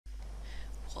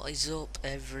What is up,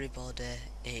 everybody?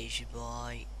 It's your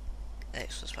boy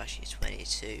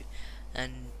Ep3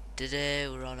 and today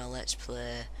we're on a Let's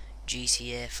Play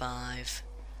GTA 5.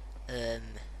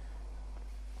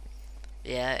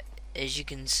 Yeah, as you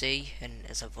can see, and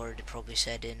as I've already probably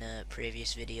said in a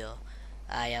previous video,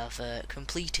 I have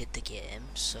completed the game.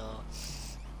 So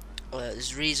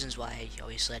there's reasons why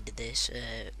obviously I did this.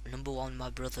 Number one,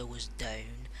 my brother was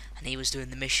down and he was doing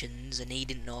the missions and he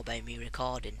didn't know about me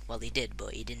recording. Well, he did,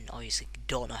 but he didn't obviously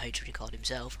don't know how to record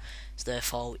himself, so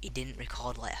therefore he didn't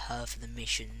record like half of the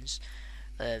missions.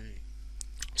 And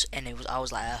I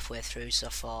was like halfway through, so I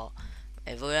thought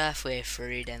if we're halfway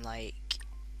through, then like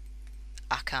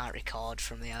I can't record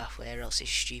from the halfway, or else it's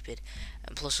stupid.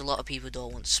 And plus, a lot of people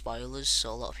don't want spoilers,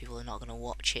 so a lot of people are not going to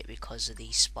watch it because of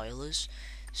these spoilers.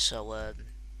 So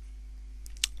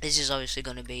this is obviously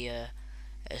going to be a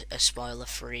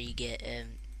spoiler-free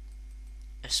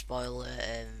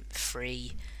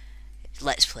free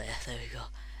Let's Play. There we go.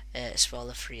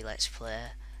 Spoiler-free Let's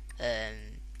Play.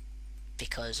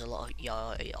 Because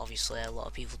obviously a lot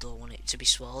of people don't want it to be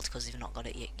spoiled because they've not got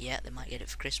it yet. They might get it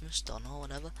for Christmas, don't know,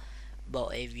 whatever.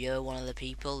 But if you're one of the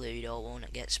people who don't want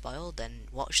to get spoiled, then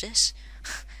watch this.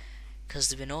 Because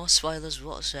there'll be no spoilers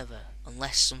whatsoever,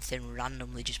 unless something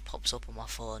randomly just pops up on my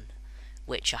phone,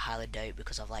 which I highly doubt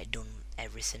because I've like done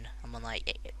everything. I'm on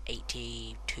like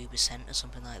 82% or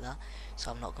something like that,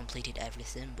 so I've not completed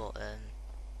everything. But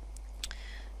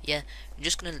yeah, I'm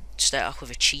just gonna start off with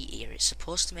a cheat here. It's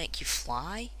supposed to make you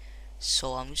fly,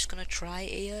 so I'm just gonna try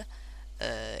it here.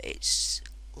 It's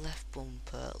left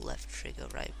bumper, left trigger,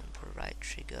 right bumper, right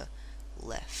trigger,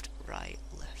 left, right,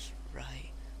 left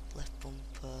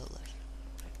bumper, left.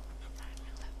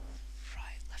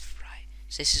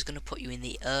 So this is going to put you in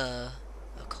the air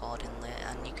accordingly,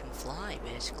 and you can fly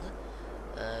basically.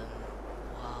 Wow.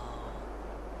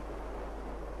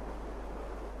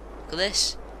 Look at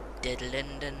this.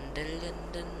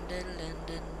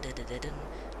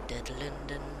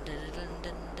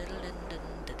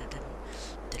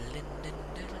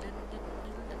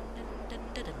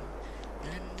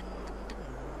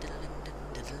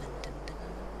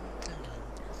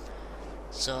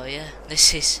 So yeah,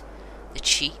 this is the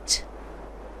cheat.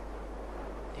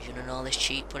 If you don't know this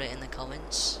cheat, put it in the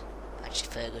comments. Actually,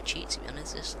 fair good cheat to be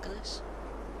honest. Look at this.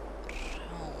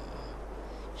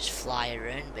 Just fly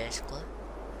around basically.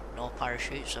 No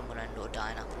parachute, so I'm gonna end up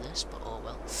dying after this. But oh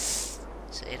well. So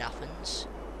it happens.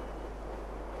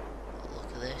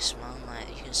 Look at this, man. Like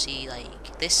you can see,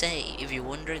 like this. If you're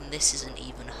wondering, this isn't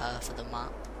even half of the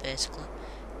map. Basically,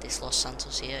 this Los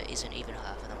Santos here isn't even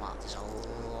half of the map. There's a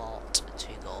lot to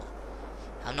go.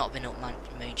 I've not been up Mount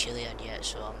Chiliad yet,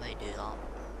 so I may do that.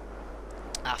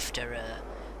 After,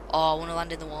 oh, I want to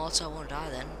land in the water. I won't die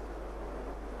then.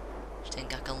 Do you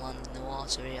think I can land in the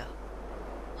water here?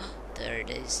 There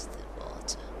it is, the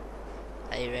water.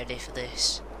 Are you ready for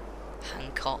this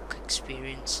Hancock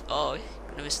experience? Oh,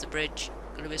 gonna miss the bridge.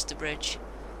 Gonna miss the bridge.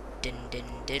 Din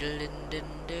din diddle din din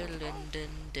diddle din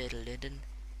din diddle din.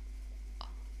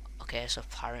 Okay, so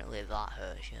apparently that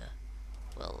hurts, yeah.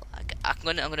 Well, I'm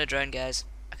gonna drown, guys.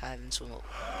 I can't even swim up.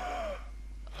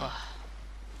 Oh.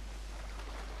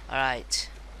 Alright,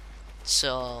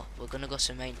 so we're gonna go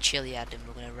to Mount Chiliad and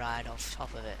we're gonna ride off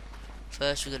top of it.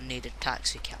 First we're gonna need a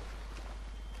taxi cab.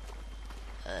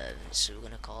 So we're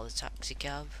gonna call the taxi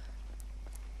cab.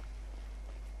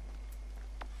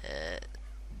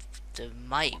 There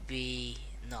might be...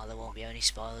 no, there won't be any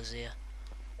spoilers here.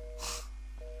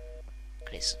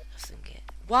 Chris, I think it...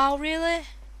 wow, really?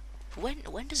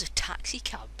 When does a taxi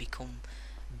cab become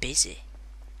busy?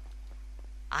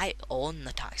 I own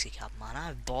the taxi cab, man.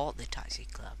 I bought the taxi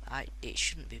cab. It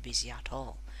shouldn't be busy at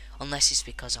all, unless it's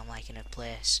because I'm like in a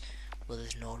place where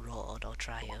there's no road. I'll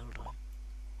try it. Hold on.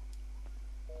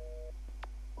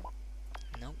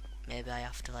 Nope. Maybe I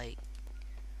have to like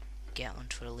get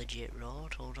onto a legit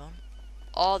road. Hold on.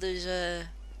 Oh, there's a...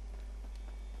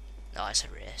 no, it's a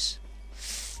race.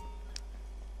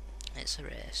 It's a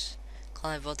race.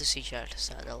 Climb aboard the sea chart to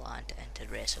start the line to enter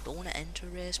race. I don't want to enter a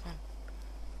race, man.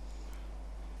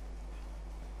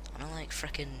 I don't like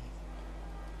frickin'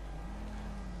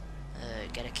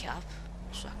 get a cab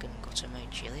so I can go to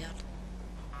Mount Chiliad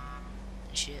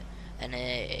and shit. And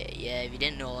yeah, if you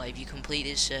didn't know, if you complete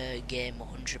this game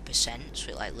 100%, so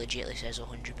it like legitly says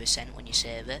 100% when you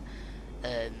save it,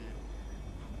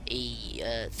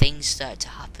 things start to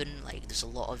happen. Like there's a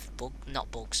lot of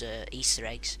Easter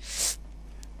eggs.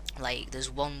 Like there's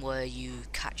one where you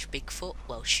catch Bigfoot,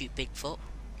 well shoot Bigfoot.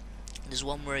 There's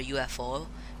one where a UFO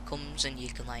comes and you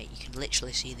can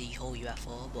literally see the whole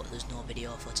UFO, but there's no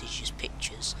video footage, just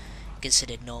pictures.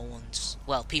 considered no one's.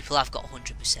 Well, people have got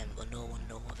 100%, but no one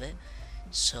know of it.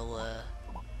 So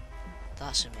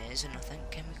that's amazing. I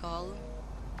think. Can we call them?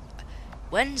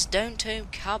 When's downtown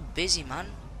cab busy, man?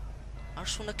 I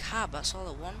just want a cab. That's all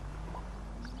I want.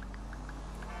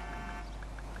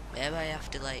 Maybe I have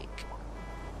to like.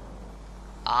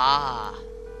 Ah.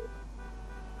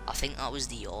 I think that was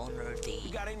the owner of the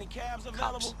You got any cabs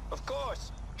available? cabs. Of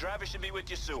course. Driver should be with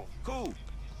you soon. Cool.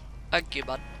 Thank you,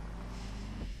 man.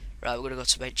 Right, we're gonna go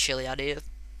to Mount Chiliad here.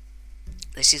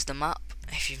 This is the map.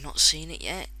 If you've not seen it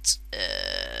yet,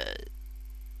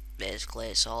 basically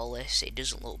it's all this. It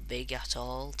doesn't look big at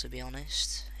all, to be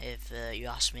honest. If you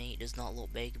ask me, it does not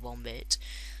look big one bit.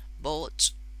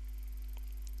 But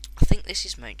I think this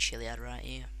is Mount Chiliad right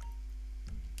here.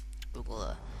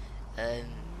 Google it.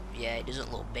 Yeah, it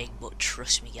doesn't look big, but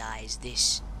trust me, guys,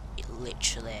 this it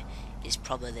literally is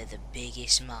probably the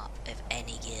biggest map of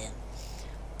any game.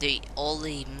 The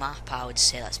only map I would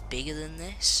say that's bigger than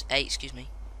this, excuse me.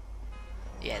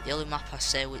 Yeah, the only map I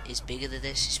say is bigger than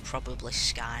this is probably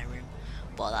Skyrim,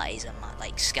 but that is a map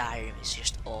like Skyrim is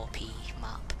just OP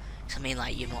map. I mean,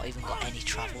 like you've not even got any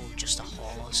travel, just a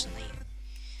horse, and like,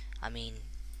 I mean,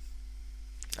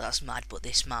 that's mad. But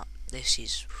this map, this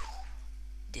is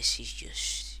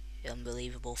just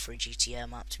unbelievable for a GTA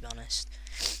map, to be honest.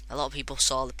 A lot of people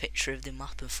saw the picture of the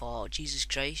map and thought, Jesus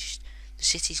Christ, the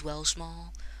city's well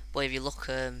small. But if you look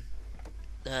then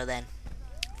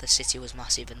the city was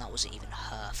massive and that wasn't even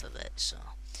half of it. So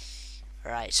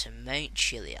right, so Mount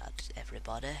Chiliad,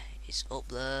 everybody, is up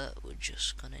there. We're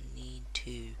just gonna need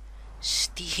to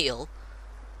steal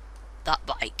that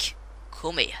bike.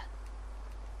 Come here,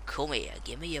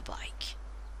 give me your bike.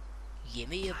 Give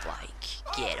me your bike.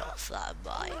 Get off that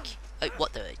bike. Oh,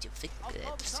 what the? Do you think?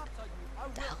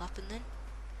 The hell happened then?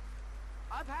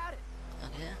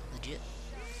 Okay, legit.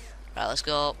 Right, let's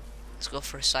go. Let's go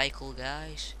for a cycle,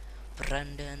 guys. Look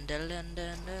at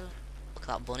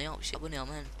that bunny. Oh, you see that bunny, oh,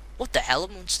 man. What the hell,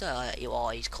 monster? Oh,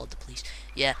 he's called the police.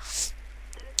 Yeah.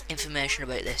 Information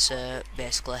about this.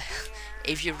 Basically,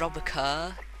 if you rob a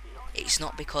car, it's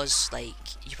not because like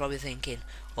you're probably thinking,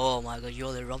 oh my god, you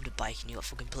only robbed a bike and you got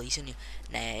fucking police in you.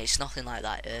 Nah, it's nothing like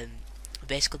that.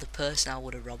 Basically the person I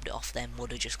would have robbed it off them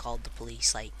would have just called the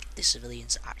police. Like the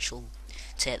civilians actually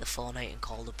take the phone out and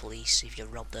call the police if you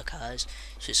rob their cars.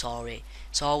 So it's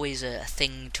always a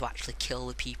thing to actually kill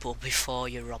the people before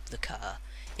you rob the car.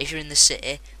 If you're in the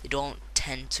city, they don't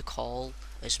tend to call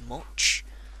as much,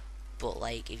 but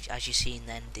like as you've seen,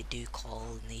 then they do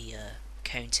call in the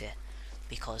county.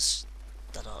 Because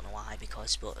I don't know why,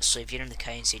 but so if you're in the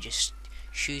county, just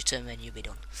shoot them and you'll be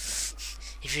done.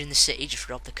 If you're in the city, just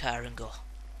rob the car and go.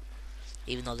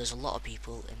 Even though there's a lot of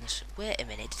people in this. Wait a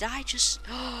minute, did I just?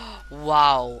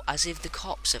 Wow, as if the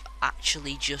cops have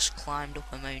actually just climbed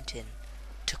up a mountain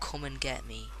to come and get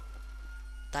me.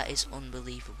 That is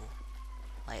unbelievable.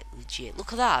 Like legit.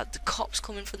 Look at that, the cops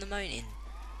coming from the mountain.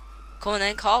 Come on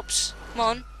then, cops. Come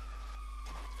on.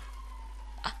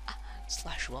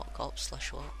 Slash what, cops?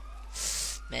 Slash what?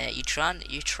 Mate, you're trying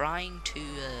to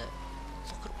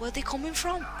look at where they're coming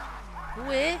from.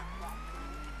 Where?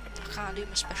 I can't do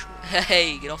my special.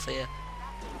 Hey, get off here.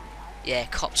 Yeah,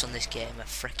 cops on this game are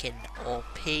freaking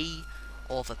OP,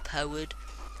 overpowered.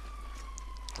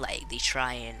 Like they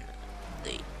try and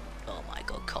oh my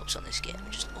god, cops on this game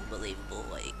are just unbelievable.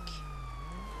 Like,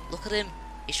 look at him.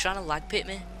 He's trying to lag pit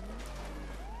me.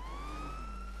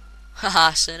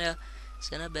 Haha, sinner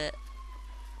bit.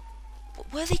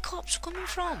 But where are the cops coming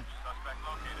from?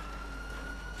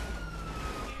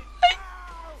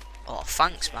 Oh,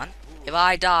 thanks, man. If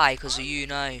I die because of you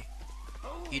now,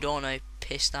 you don't know how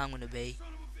pissed I'm gonna be.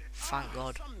 Thank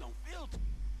God.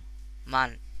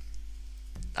 Man,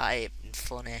 that ain't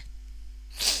funny.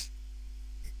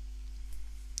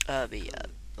 Oh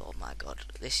my God,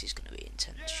 this is gonna be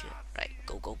intense shit. Right,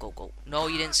 go. No,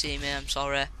 you didn't see me, I'm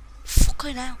sorry.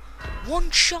 Fucking hell.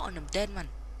 One shot and I'm dead, man.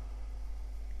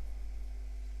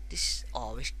 This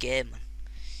game, man.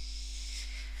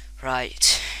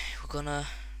 Right, we're gonna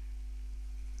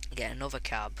get another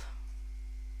cab,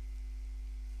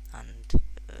 and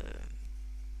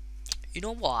you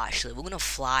know what? Actually, we're gonna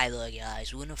fly there,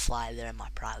 guys. We're gonna fly there in my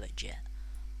private jet.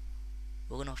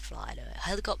 We're gonna fly there.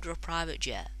 Helicopter or private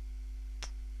jet?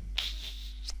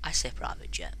 I say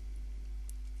private jet.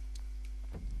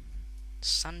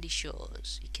 Sandy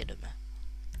Shores. You kidding me?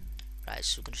 Right,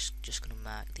 so we're just gonna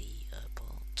mark the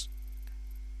airport.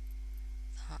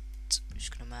 That. I'm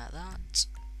just gonna mark that.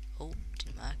 Oh,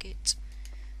 didn't mark it.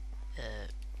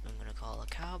 I'm gonna call a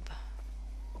cab.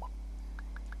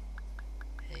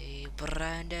 Hey,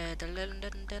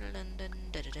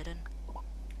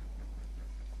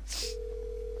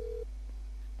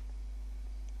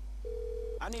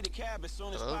 need a cab as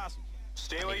soon as Hello? possible.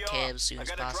 Stay I where need you a are. cab as soon I as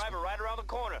got a possible. driver right around the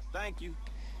corner. Thank you.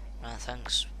 Right,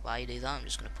 thanks. Why you do that? I'm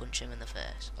just gonna punch him in the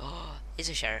face. Oh, he's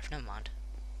a sheriff, never mind.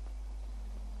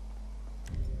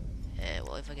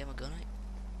 What if I get my gun out?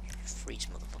 Freeze,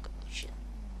 motherfucker. Shit.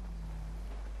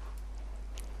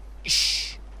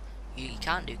 Shh. You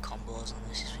can't do combos on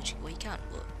this switch. Well, you can,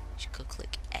 but you could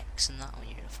click X and that when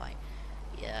you're in a fight.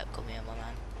 Yeah, come here, my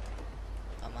man.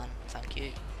 My man, thank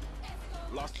you.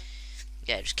 Lost.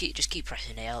 Yeah, just keep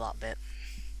pressing A that bit.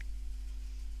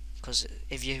 Because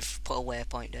if you've put a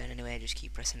waypoint down anyway, just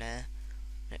keep pressing A.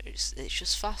 It's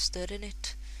just faster, isn't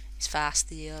it? It's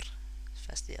faster. It's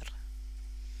faster.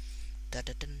 Dun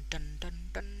dun dun dun dun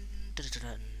dun dun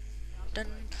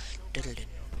dun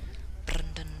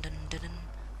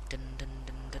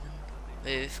dun dun.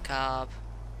 Move, cab.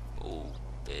 Oh,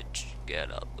 bitch,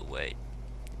 get out the way.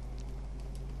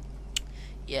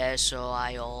 Yeah, so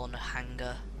I own a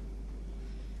hangar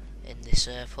in this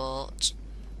airport.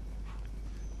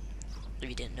 If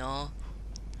you didn't know,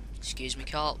 excuse me,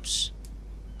 cops.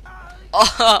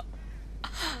 Oh,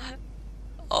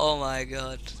 oh my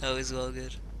god, that was well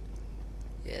good.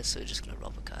 Yeah, so we're just gonna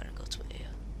rob a car and go to it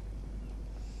here.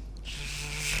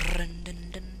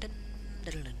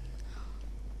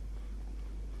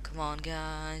 Come on,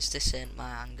 guys, this ain't my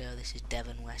hangar, this is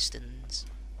Devon Weston's.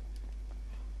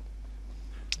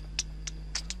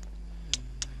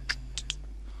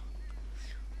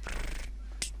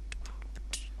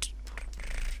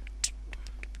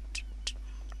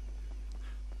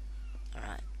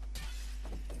 Alright.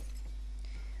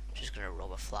 Just gonna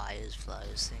rob a flyers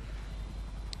thing.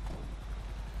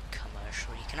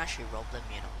 Commercial. You can actually rob them,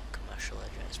 you know, commercial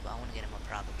address, but I want to get in my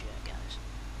private jet, guys.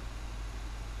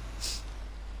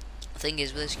 The thing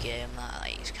is with this game that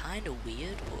like, it's kind of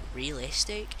weird but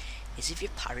realistic is if you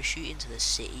parachute into the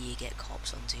city you get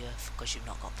cops onto you because you've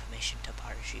not got permission to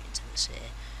parachute into the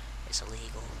city. It's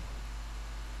illegal.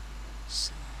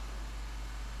 So,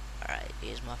 alright,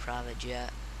 here's my private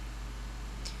jet.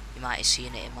 You might have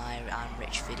seen it in my I'm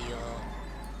Rich video.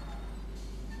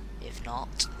 If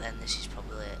not, then this is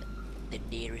probably the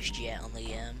nearest jet on the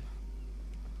game.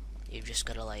 You've just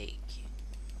gotta like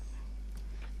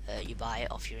you buy it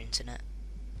off your internet.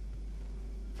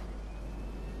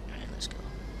 Alright, let's go.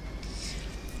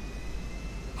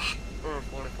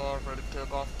 45 ready to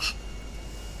take off.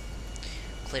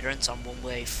 Clearance on one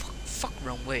way. Fuck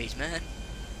wrong ways, man.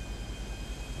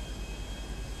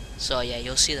 So yeah,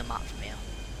 you'll see the map from here.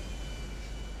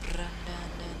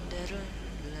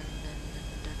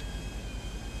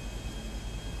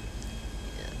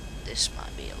 Yeah, this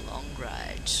might be a long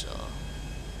ride, so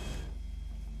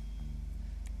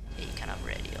yeah, you can have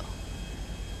radio.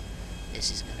 This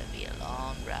is gonna be a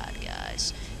long ride,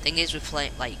 guys. Thing is, with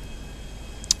playing like,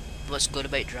 what's good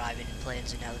about driving in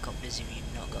planes and helicopters if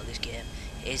you've not got this game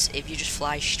is if you just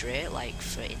fly straight. Like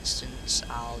for instance,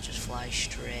 I'll just fly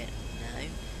straight now.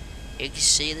 You can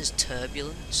see there's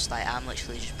turbulence. Like I'm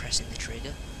literally just pressing the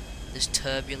trigger. There's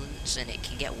turbulence, and it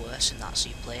can get worse than that. So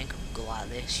your plane can go like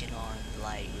this, you know, and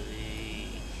like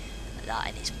that,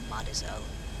 and it's mad as hell.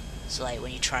 So like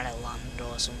when you're trying to land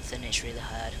or something, it's really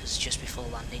hard because just before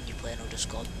landing, your plane will just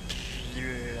go.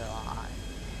 Yeah,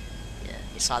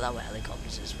 it's like that with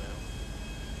helicopters as well.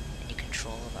 And you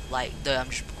control it. Like, though I'm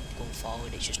just going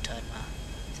forward, it just turned my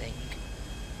thing.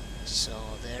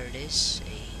 So there it is,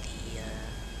 the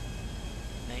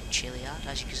Mount Chiliad.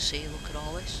 As you can see, look at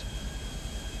all this.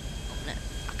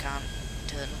 I can't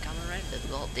turn the camera around. There we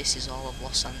go. This is all of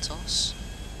Los Santos.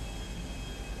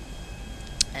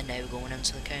 And now we're going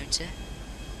into the county.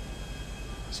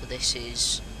 So this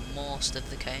is most of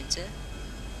the county.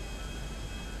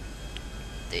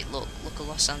 Look at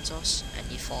Los Santos, and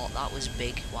you thought that was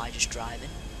big, why just driving?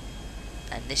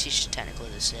 And this is technically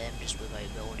the same, just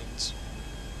without buildings.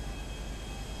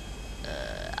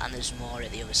 And there's more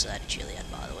at the other side of Chiliad,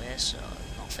 by the way, so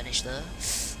not finished there.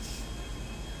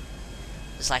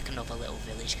 There's like another little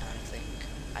village kind of thing.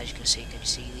 As you can see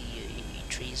the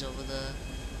trees over there?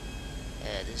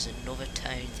 There's another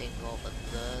town thing over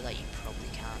there that you probably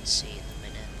can't see in the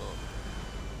minute, but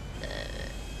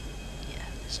yeah,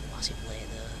 there's a massive lake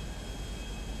there.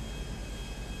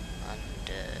 And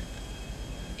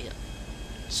yeah,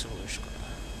 so we're just gonna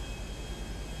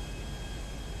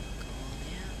go on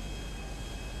here.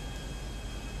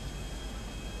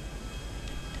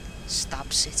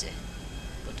 Stab City.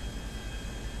 Good.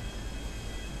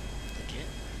 Legit.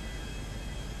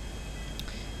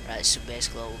 Right, so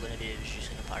basically what we're gonna do is just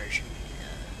gonna parachute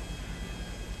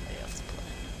off the plane.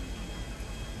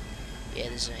 Yeah,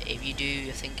 there's if you do,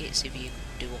 I think it's if you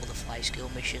do all the fly skill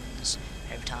missions,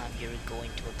 every time you're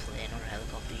going to a plane or a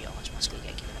helicopter, you automatically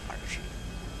get given a parachute.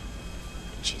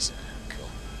 laser. Cool.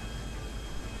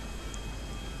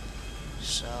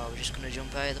 So we're just gonna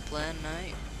jump out of the plane now,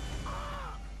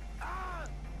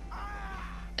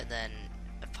 and then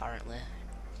apparently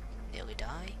nearly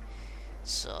die.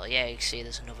 So yeah, you can see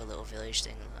there's another little village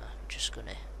thing there. I'm just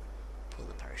gonna pull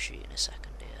the parachute in a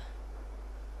second here.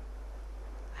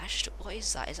 Actually, what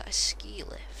is that? Is that a ski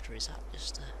lift, or is that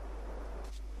just a...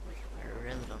 I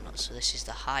really don't know. So this is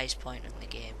the highest point in the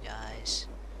game, guys.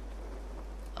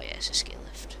 Oh yeah, it's a ski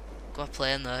lift. Got a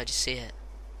plane there, did you see it?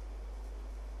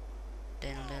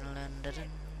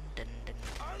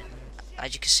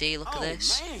 As you can see, look at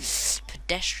this. Man.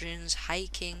 Pedestrians,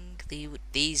 hiking,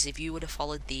 these, if you would have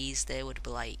followed these, they would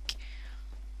be like,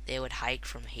 they would hike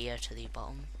from here to the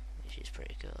bottom, which is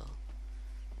pretty cool.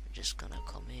 I'm just gonna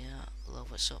come here. Hello,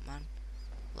 what's up, man?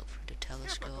 Look through the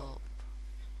telescope.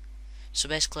 So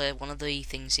basically, one of the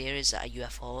things here is that a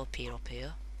UFO will appear up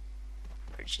here,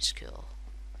 which is cool.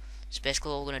 So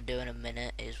basically, what we're gonna do in a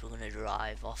minute is we're gonna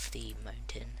drive off the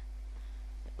mountain,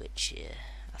 which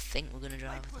I think we're gonna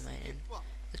drive off the mountain.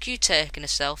 Look, you taking a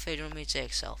selfie? Do you want me to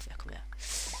take a selfie? Come here.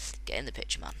 Get in the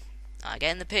picture, man. Alright,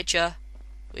 get in the picture.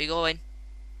 Where you going?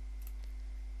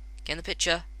 Get in the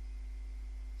picture.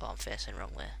 Oh, I'm facing the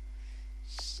wrong way.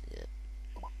 Yeah.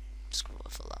 Just go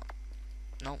for that.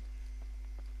 Nope.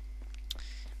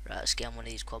 Right, let's get on one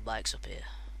of these quad bikes up here.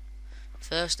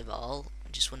 First of all, I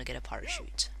just want to get a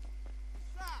parachute.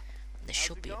 There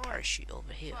should be a parachute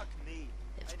over here,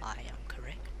 if I am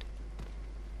correct.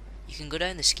 You can go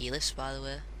down the ski lift, by the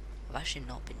way. I've actually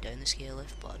not been down the ski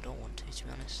lift, but I don't want to be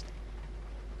honest.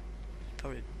 You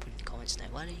probably put in the comments now,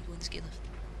 why don't you go in the ski lift?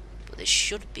 But there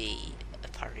should be a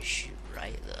parachute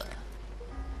right there.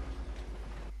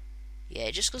 Yeah,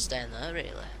 it just goes down there,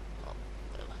 really. Oh,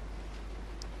 whatever.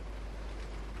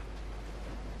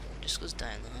 It just goes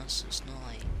down there, so it's not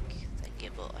like thingy,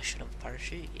 but I should have a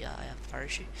parachute. Yeah, I have a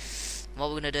parachute. What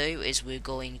we're going to do is we're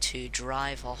going to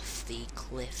drive off the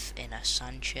cliff in a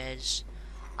Sanchez,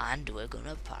 and we're going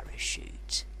to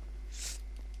parachute.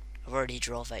 I've already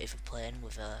drove out of a plane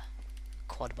with a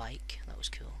quad bike. That was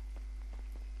cool.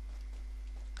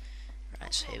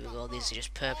 Right, so here we go. These are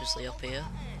just purposely up here.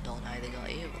 Don't know how they got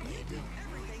here, but there you go.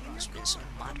 There's been some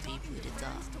mad people who did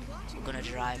that. We're going to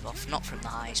drive off, not from the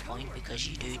highest point, because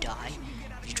you do die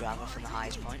if you drive off from the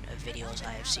highest point of videos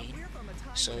I have seen.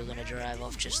 So we're going to drive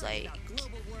off just like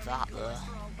that there.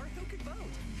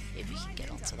 If we can get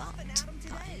onto that,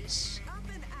 that is.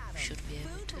 We should be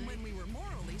able to.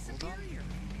 Hold on.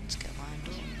 Let's get lined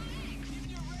up.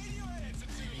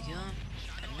 There we go.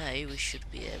 And now we should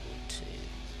be able to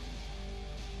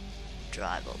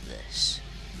drive up this.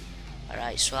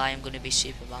 Alright, so I am going to be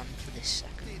Superman for this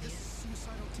second.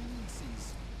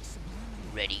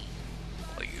 Ready?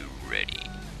 Are you ready?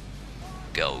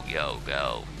 Go, go,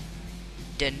 go.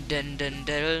 Dun dun dun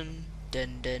dun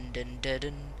dun dun dun dun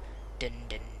dun dun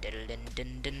dun dun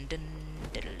dun dun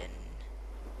dun dun.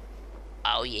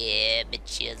 Oh yeah,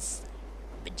 bitches.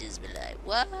 Bitches be like,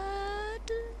 what?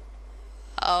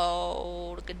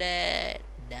 Oh, look at that.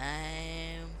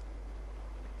 Damn.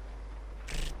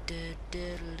 So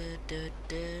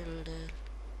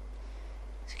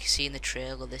you can see in the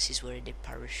trailer, this is where he did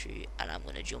parachute, and I'm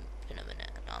gonna jump in a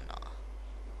minute. No, I'm not.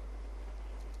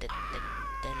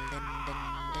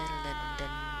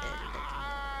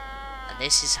 And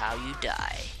this is how you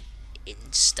die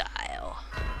in style.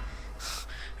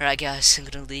 Alright guys, I'm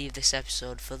gonna leave this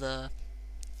episode for the...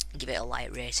 Give it a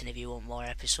like rating if you want more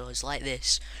episodes like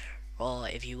this, or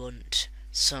if you want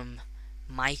some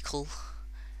Michael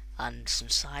and some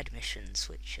side missions,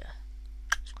 which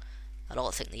I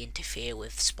don't think they interfere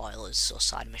with spoilers, so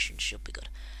side missions should be good.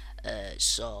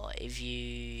 So if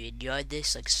you enjoyed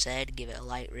this, like I said, give it a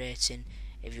like rating.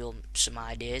 If you want some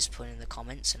ideas, put in the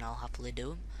comments and I'll happily do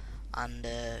them. And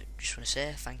just want to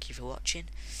say thank you for watching,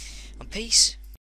 and peace.